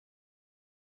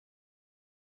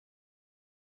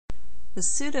The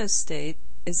pseudostate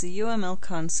is a UML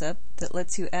concept that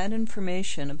lets you add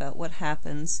information about what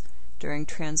happens during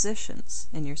transitions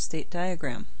in your state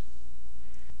diagram.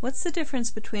 What's the difference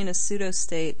between a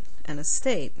pseudostate and a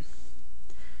state?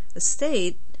 A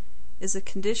state is a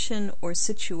condition or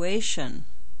situation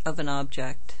of an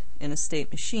object in a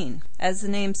state machine. As the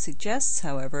name suggests,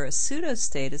 however, a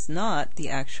pseudostate is not the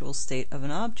actual state of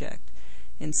an object.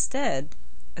 Instead,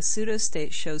 a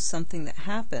pseudostate shows something that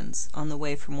happens on the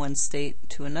way from one state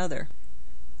to another.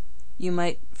 You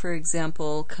might, for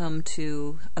example, come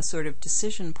to a sort of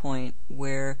decision point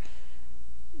where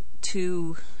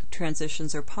two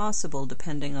transitions are possible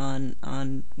depending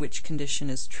on which condition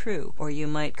is true. Or you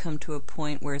might come to a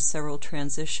point where several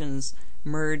transitions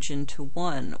merge into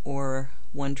one, or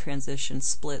one transition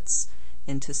splits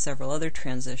into several other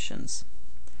transitions.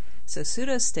 So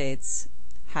pseudostates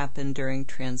happen during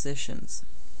transitions.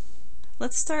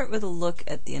 Let's start with a look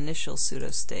at the initial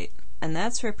pseudostate, and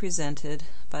that's represented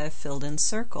by a filled-in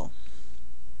circle.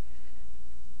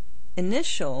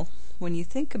 Initial, when you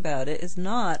think about it, is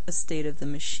not a state of the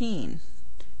machine.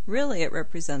 Really, it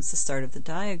represents the start of the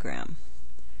diagram.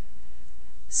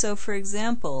 So, for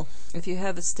example, if you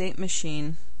have a state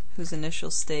machine whose initial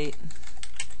state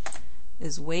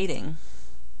is waiting,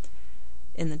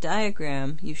 in the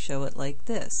diagram you show it like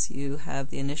this. You have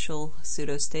the initial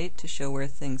pseudostate to show where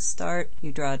things start.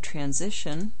 You draw a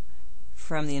transition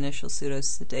from the initial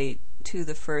pseudostate to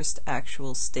the first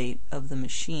actual state of the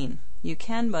machine. You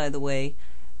can, by the way,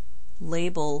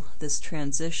 label this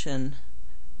transition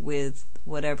with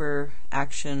whatever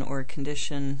action or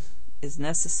condition is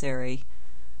necessary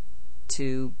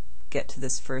to get to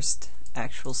this first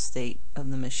actual state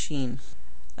of the machine.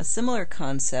 A similar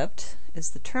concept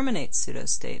is the terminate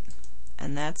pseudostate,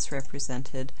 and that's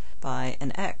represented by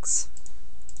an X.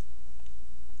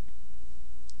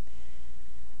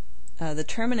 The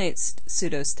terminate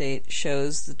pseudostate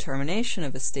shows the termination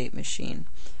of a state machine.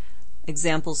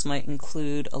 Examples might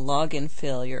include a login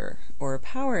failure or a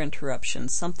power interruption,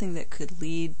 something that could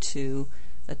lead to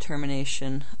a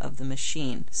termination of the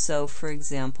machine. So, for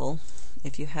example,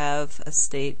 if you have a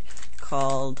state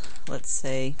called, let's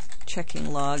say, checking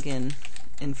login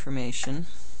information,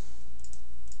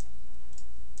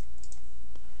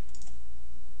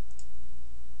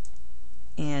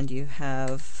 and you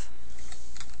have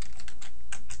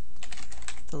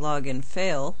the login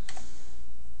fail,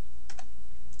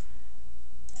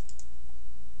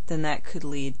 then that could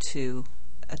lead to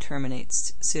a terminate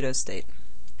pseudostate.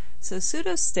 So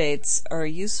pseudostates are a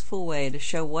useful way to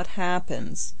show what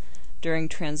happens during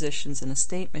transitions in a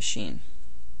state machine,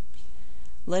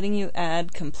 letting you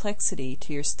add complexity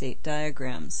to your state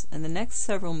diagrams. And the next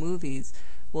several movies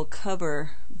will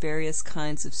cover various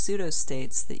kinds of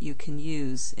pseudostates that you can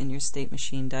use in your state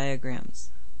machine diagrams.